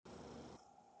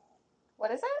What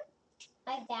is it?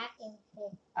 I vacuum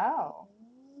clean. Oh.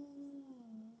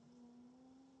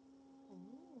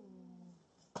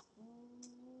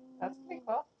 That's pretty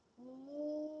cool.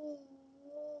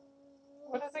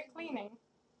 What is it cleaning?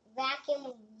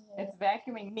 Vacuuming. It's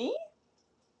vacuuming me?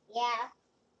 Yeah.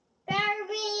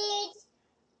 Garbage.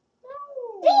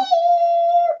 No.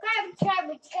 Garbage,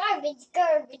 garbage, garbage,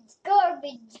 garbage,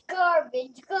 garbage,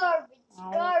 garbage,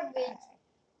 garbage. Okay.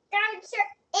 Garbage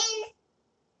truck in.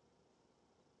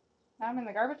 I'm in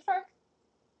the garbage truck?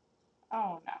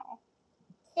 Oh no.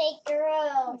 Say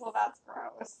gross. Well, that's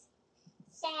gross.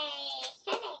 Say,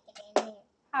 can I get in here?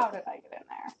 How did I get in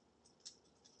there?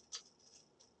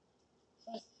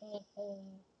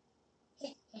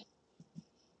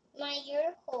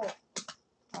 You're Hulk.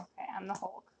 Okay, I'm the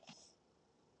Hulk.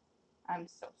 I'm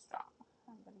so strong.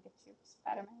 I'm gonna get you,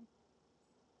 Spider-Man.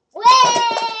 Wait!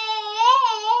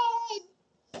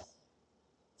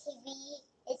 TV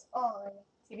is on.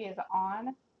 TV is on?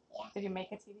 Yeah. Did you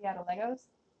make a TV out of Legos?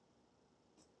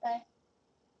 But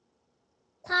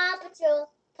Paw Patrol,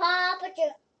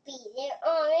 be there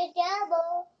on a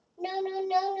double. No, no,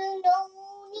 no, no, no,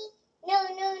 no,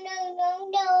 no, no, no,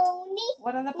 no,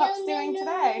 What are the pups doing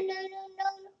today? No, no, no.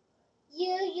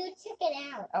 You took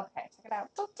it out. Okay, check it out.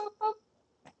 Boop, boop, boop.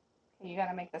 Okay, you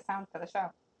gotta make the sound for the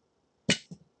show.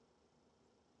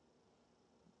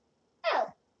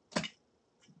 Oh.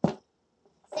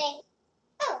 Say,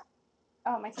 oh.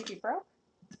 Oh, my TV broke?